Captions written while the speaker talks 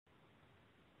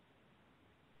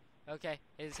Okay,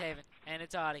 it's Haven, and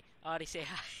it's Audie. Audie, say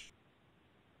hi.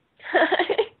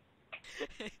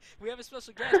 We have a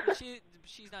special guest, but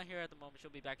she's not here at the moment.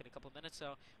 She'll be back in a couple of minutes,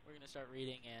 so we're gonna start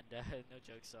reading, and no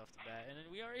jokes off the bat. And then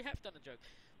we already have done a joke.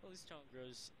 Lily's tone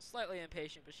grows slightly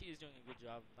impatient, but she is doing a good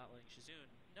job of not letting Shizune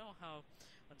know how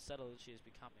unsettled she is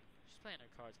becoming. She's playing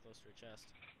her cards close to her chest.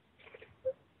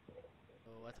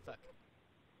 Oh, what the fuck?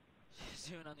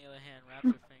 Shizune, on the other hand,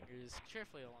 wraps her fingers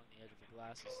carefully along the edge of her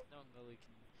glasses, knowing Lily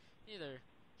can neither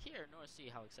hear nor see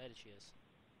how excited she is.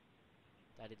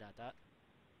 Daddy dot dot.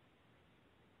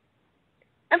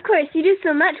 Of course, you do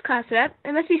so much, class rep.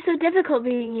 It must be so difficult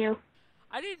being you.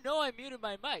 I didn't know I muted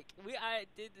my mic. I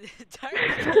did the entire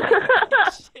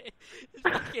shit. It's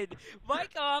fucking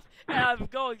mic off, and I'm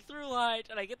going through lines,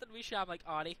 and I get to the shot. I'm like,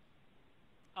 Audie,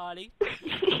 Audie,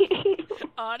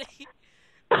 Audie,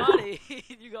 Audie.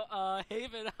 And you go,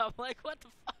 Haven. I'm like, what the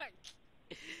fuck?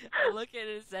 I look at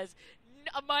it, it says,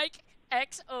 mic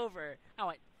X over. I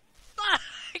went, fuck!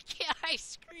 I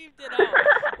screamed it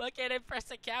out. Look at it, press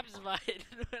the caps button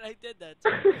when I did that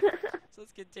too. So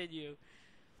let's continue.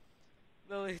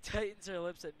 Lily tightens her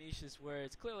lips at Misha's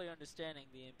words, clearly understanding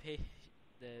the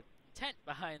intent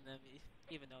behind them,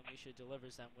 even though Misha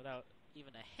delivers them without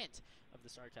even a hint of the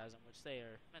sarcasm which they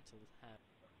are meant to have.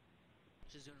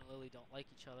 Shizune and Lily don't like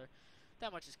each other.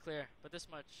 That much is clear, but this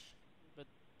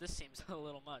seems a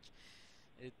little much.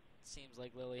 It seems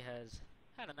like Lily has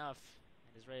had enough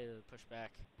and is ready to push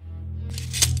back.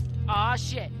 Aw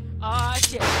shit! Aw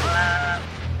shit!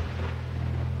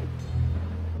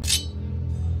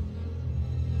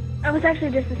 I was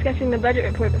actually just discussing the budget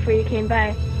report before you came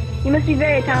by. You must be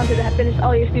very talented to have finished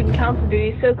all your student council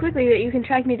duties so quickly that you can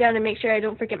track me down and make sure I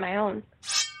don't forget my own.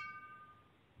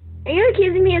 Are you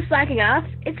accusing me of slacking off?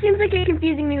 It seems like you're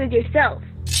confusing me with yourself.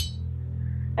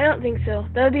 I don't think so.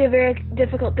 That would be a very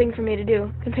difficult thing for me to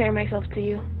do, comparing myself to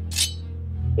you.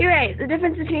 You're right, the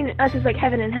difference between us is like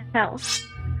heaven and hell.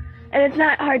 And it's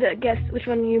not hard to guess which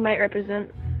one you might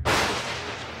represent.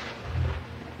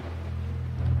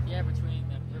 Yeah, between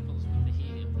them ripples with the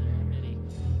heat of their humidity.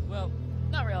 Well,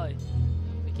 not really.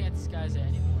 We can't disguise it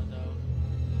anymore, though.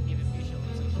 Even Misha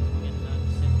looks like she's beginning to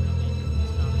understand the real nature of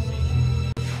this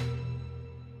conversation.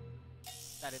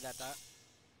 Dot.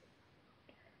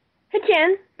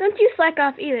 Hachan, don't you slack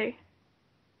off either.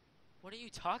 What are you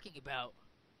talking about?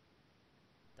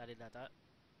 Dot.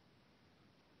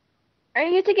 Are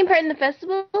you taking part in the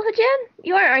festival, Hachan?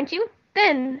 You are, aren't you?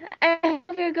 Then, I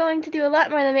hope you're going to do a lot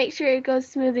more to make sure it goes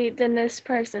smoothly than this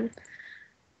person.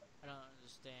 I don't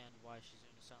understand why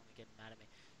Shizune is suddenly getting mad at me.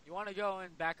 You want to go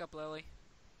and back up Lily?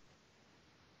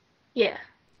 Yeah.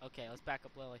 Okay, let's back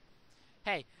up Lily.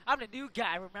 Hey, I'm the new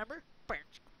guy, remember?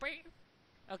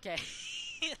 Okay.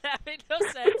 That made no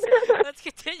sense. Let's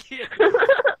continue.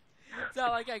 It's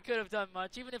not like I could have done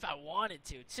much, even if I wanted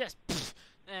to. It's just,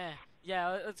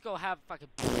 yeah, let's go have fucking.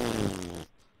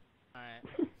 Alright.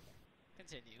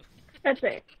 Continue. That's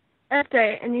right. That's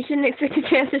right, and you shouldn't expect a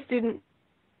cancer student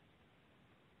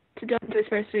to jump into his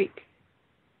first week.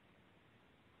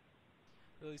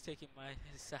 Lily's taking my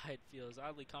side feels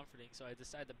oddly comforting, so I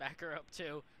decide to back her up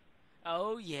too.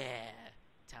 Oh yeah,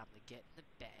 time to get in the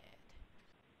bed.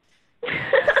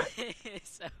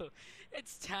 So,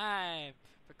 it's time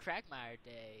for Crackmire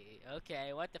Day.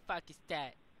 Okay, what the fuck is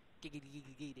that?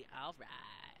 Giggity.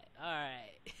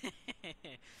 Alright.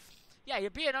 Yeah, you're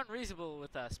being unreasonable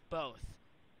with us both.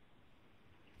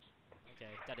 Okay,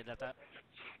 that.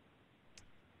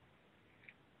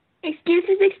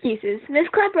 Excuses. Miss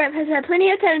Claprep has had plenty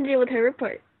of time to deal with her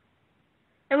report.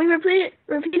 And we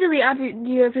repeatedly offered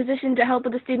you a position to help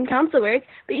with the student council work,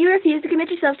 but you refused to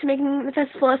commit yourself to making the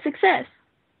festival a success.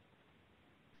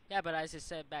 Yeah, but as I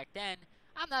said back then,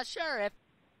 I'm not sure if...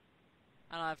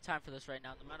 I don't have time for this right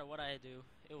now. No matter what I do,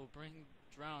 it will bring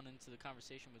Drown into the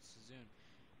conversation with Shizune.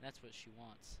 And that's what she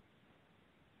wants.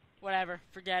 Whatever,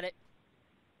 forget it.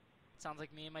 Sounds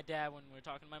like me and my dad when we were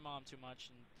talking to my mom too much,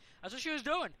 and that's what she was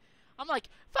doing. I'm like,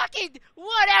 fucking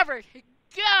whatever,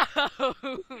 go!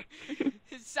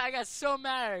 I got so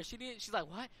mad at her. She's like,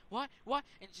 what?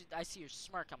 And I see her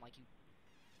smirk. I'm like, you.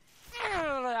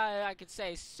 I could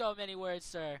say so many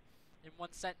words to her. In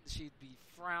one sentence, she'd be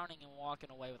frowning and walking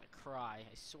away with a cry.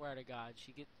 I swear to God,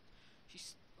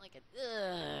 she's like a.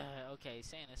 Okay,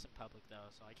 saying this in public though,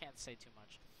 so I can't say too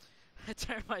much. I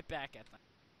turn my back at them.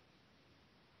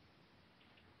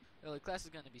 Well, the class is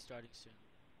going to be starting soon,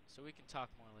 so we can talk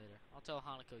more later. I'll tell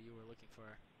Hanako you were looking for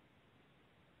her.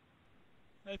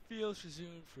 I feel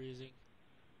Shizune freezing.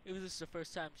 Maybe this is the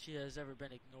first time she has ever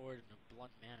been ignored in a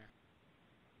blunt manner.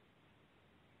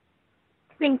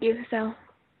 Thank you, so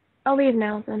I'll leave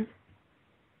now then.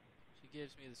 She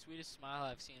gives me the sweetest smile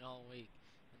I've seen all week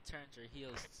and turns her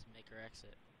heels to make her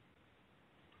exit.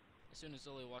 As soon as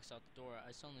Zoe walks out the door,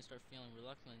 I suddenly start feeling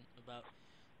reluctant about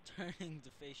turning to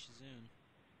face Shizune.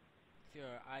 I feel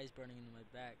her eyes burning into my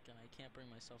back, and I can't bring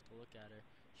myself to look at her.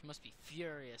 She must be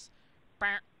furious.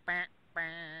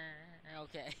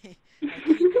 Okay.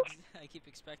 I keep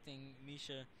expecting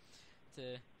Misha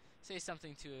to say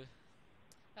something to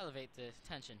elevate the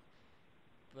tension,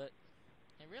 but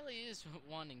it really is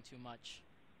wanting too much.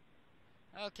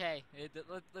 Okay,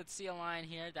 let's see a line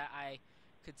here that I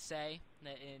could say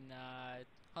that in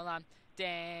hold on.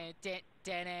 That's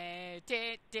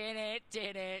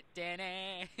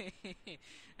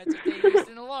what they used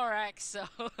in the Lorax, so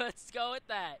let's go with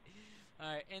that.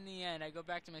 Alright, in the end, I go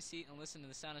back to my seat and listen to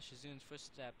the sound of Shizune's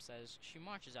footsteps as she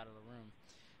marches out of the room.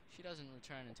 She doesn't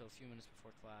return until a few minutes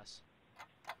before class.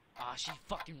 Ah, she's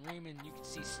fucking reaming. You can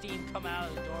see steam come out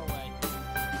of the doorway.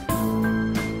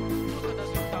 Look, it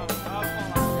doesn't come. Oh, hold on,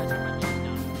 guys, I'm running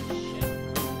down. Shit.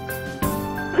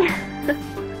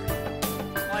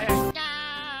 Oh,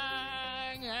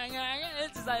 yeah.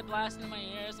 It's like blasting in my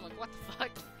ears. I'm like, what the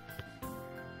fuck?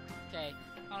 Okay,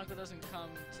 Hanako doesn't come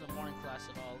to the morning class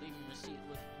at all, leaving her seat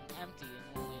empty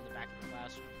and lonely in the back of the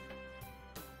classroom.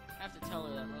 I have to tell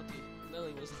her that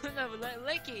Lily was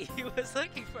Licky was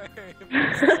looking for her.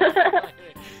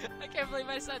 I can't believe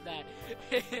I said that.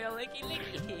 Licky.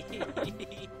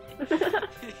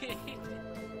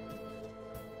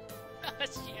 Oh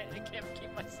shit, I can't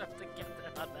keep myself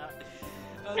together on that.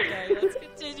 Okay, let's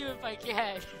continue if I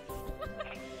can.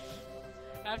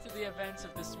 After the events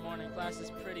of this morning, class is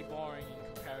pretty boring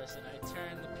in comparison. I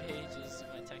turn the pages of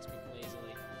my textbook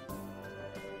lazily.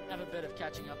 I have a bit of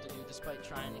catching up to do despite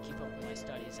trying to keep up with my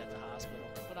studies at the hospital,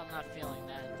 but I'm not feeling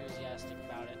that enthusiastic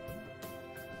about it.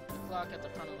 The clock at the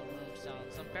front of the room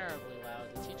sounds unbearably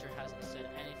loud. The teacher hasn't said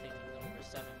anything in over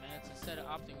 7 minutes, instead of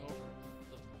opting over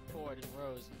the board in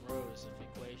rows and rows of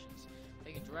equations,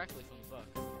 taken directly from the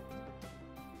book.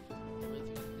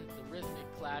 The rhythmic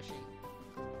clashing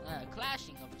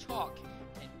of chalk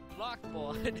and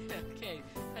blockboard. Okay,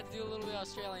 had to do a little bit of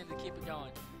Australian to keep it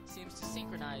going. Seems to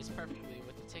synchronize perfectly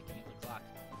with the ticking of the clock.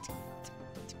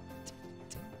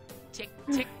 Tick,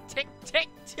 tick, tick, tick,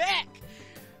 tick!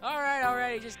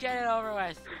 Alright, just get it over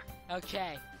with.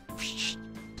 Okay.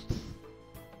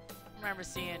 Remember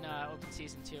seeing Open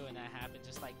Season 2 and that happened,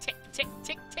 just like tick, tick,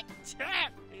 tick, tick,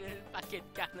 tick! Fucking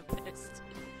got pissed.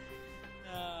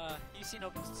 You've seen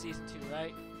Open Season 2,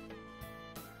 right?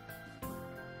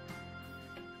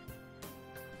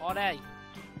 All day.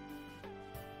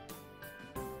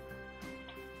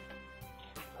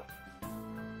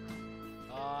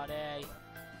 All day.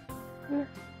 You've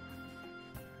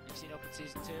seen Open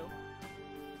Season 2?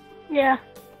 Yeah.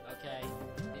 Okay.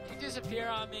 Did you disappear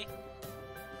on me?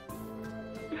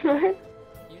 What?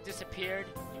 You disappeared?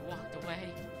 You walked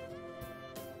away?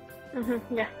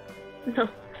 Yeah. No.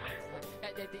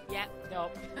 Yeah, no.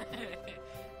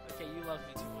 Okay, you love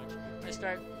me too much. I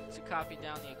start to copy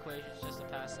down the equations just to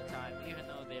pass the time, even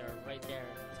though they are right there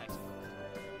in the textbook.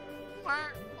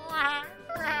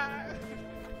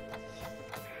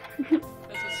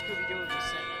 That's what Scooby-Doo would be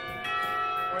singing.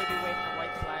 Or he'd be waving a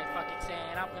white flag, fucking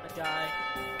saying, I'm gonna die.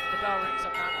 The bell rings,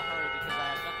 I'm not in a hurry because I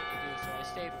have nothing to do, so I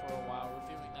stay for a while,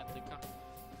 reviewing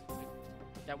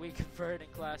that we conferred in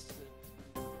class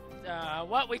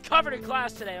what we covered in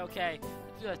class today, okay.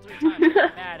 Let's do that 3 times, I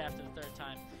get mad after the 3rd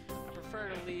time. I prefer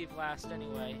to leave last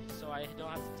anyway, so I don't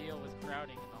have to deal with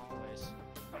crowding in the hallways.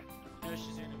 There's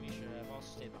Shizune and Misha have also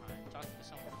stayed behind, talking to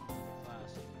someone from the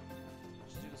class.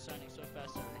 Shizune is signing so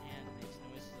fast that her hand makes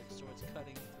noises like swords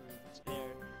cutting through its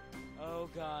air. Oh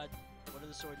god, what are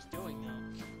the swords doing now?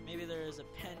 Maybe there is a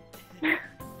pent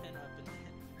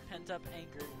up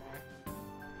anger in there.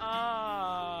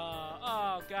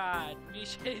 Oh god,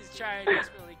 Misha is trying to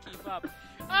desperately keep up.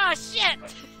 Oh shit!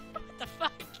 What the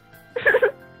fuck?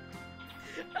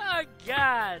 Oh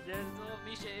god,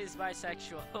 Misha is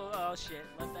bisexual. Oh shit,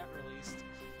 let that released.